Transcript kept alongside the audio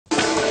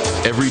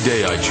Every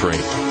day I train.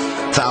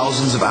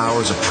 Thousands of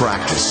hours of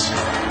practice.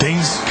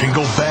 Things can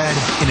go bad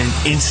in an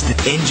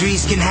instant.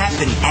 Injuries can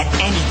happen at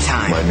any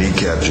time. My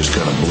kneecap just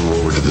kind of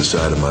blew over to the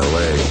side of my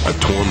leg. I've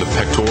torn the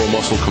pectoral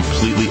muscle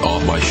completely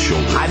off my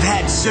shoulder. I've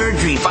had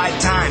surgery 5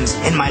 times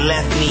in my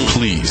left knee.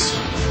 Please,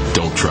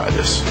 don't try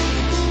this.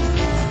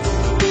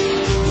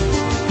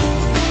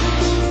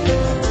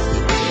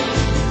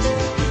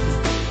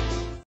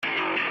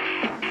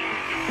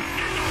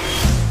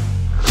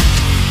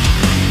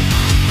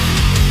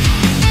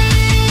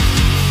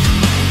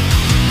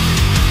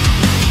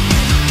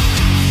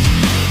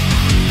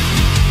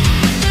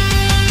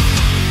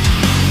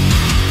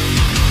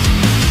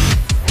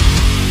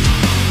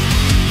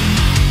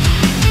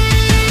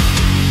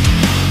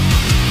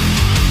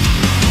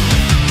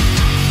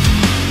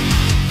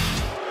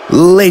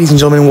 Ladies and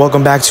gentlemen,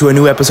 welcome back to a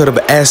new episode of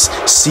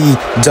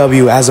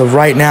SCW. As of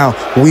right now,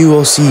 we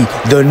will see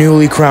the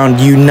newly crowned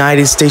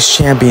United States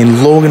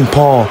champion Logan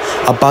Paul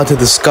about to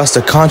discuss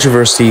the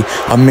controversy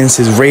amidst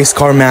his race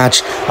car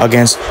match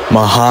against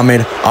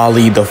Muhammad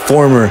Ali, the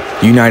former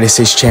United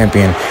States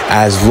champion,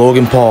 as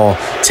Logan Paul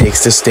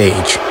takes the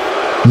stage.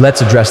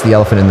 Let's address the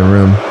elephant in the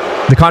room.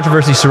 The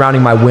controversy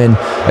surrounding my win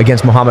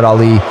against Muhammad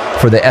Ali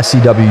for the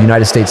SCW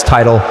United States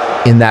title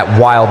in that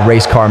wild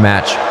race car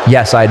match.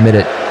 Yes, I admit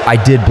it. I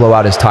did blow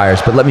out his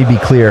tires, but let me be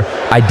clear,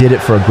 I did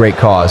it for a great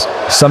cause.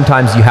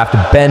 Sometimes you have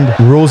to bend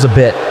rules a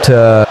bit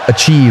to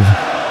achieve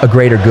a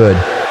greater good.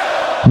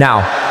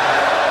 Now,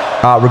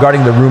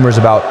 regarding the rumors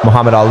about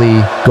Muhammad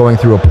Ali going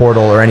through a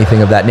portal or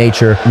anything of that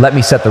nature, let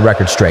me set the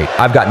record straight.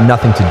 I've got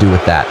nothing to do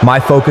with that. My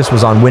focus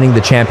was on winning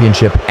the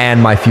championship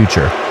and my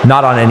future,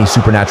 not on any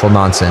supernatural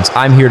nonsense.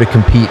 I'm here to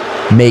compete,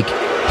 make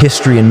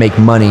history, and make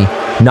money,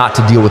 not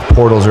to deal with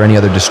portals or any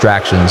other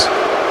distractions.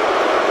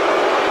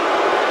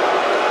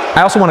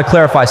 I also want to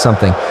clarify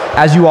something.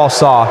 As you all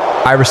saw,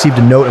 I received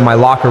a note in my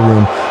locker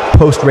room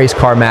post-race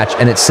car match,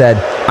 and it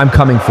said, "I'm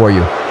coming for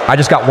you." I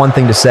just got one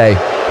thing to say,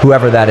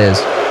 whoever that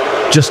is.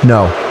 Just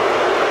know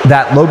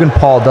that Logan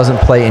Paul doesn't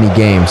play any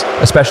games,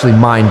 especially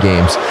mind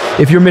games.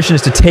 If your mission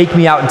is to take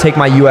me out and take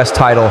my US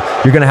title,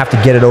 you're going to have to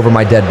get it over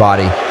my dead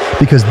body.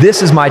 Because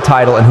this is my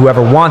title, and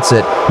whoever wants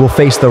it will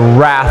face the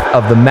wrath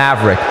of the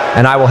Maverick,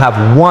 and I will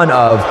have one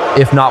of,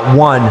 if not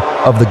one,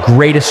 of the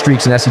greatest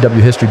streaks in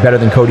SCW history, better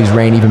than Cody's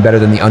reign, even better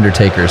than The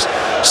Undertaker's.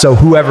 So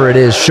whoever it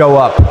is, show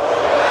up.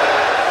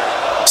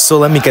 So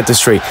let me get this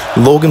straight.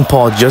 Logan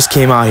Paul just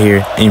came out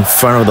here in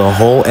front of the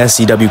whole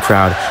SCW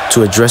crowd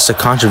to address the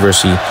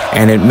controversy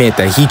and admit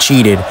that he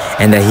cheated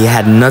and that he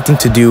had nothing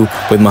to do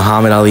with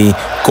Muhammad Ali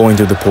going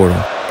through the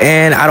portal.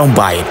 And I don't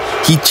buy it.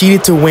 He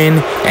cheated to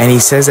win, and he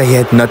says that he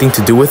had nothing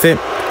to do with it.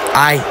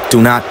 I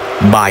do not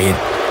buy it.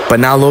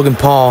 But now Logan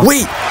Paul...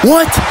 Wait,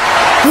 what?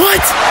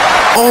 What?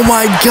 Oh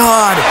my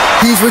God,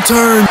 he's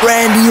returned.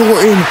 Randy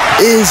Orton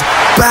is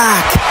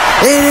back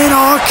in an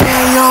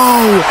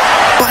RKO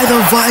by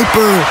the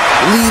Viper,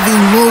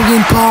 leaving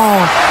Logan Paul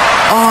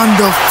on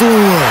the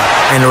floor.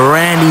 And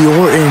Randy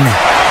Orton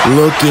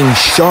looking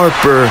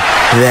sharper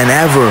than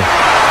ever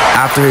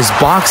after his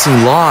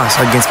boxing loss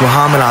against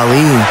Muhammad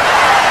Ali.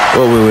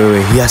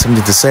 Wait, he has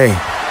something to say.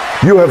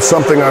 You have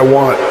something I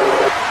want.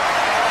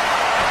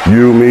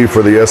 You, me,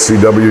 for the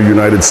SCW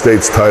United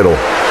States title.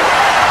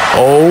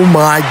 Oh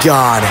my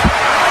God.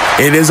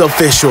 It is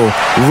official.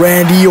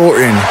 Randy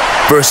Orton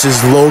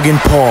versus Logan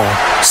Paul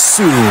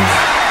soon.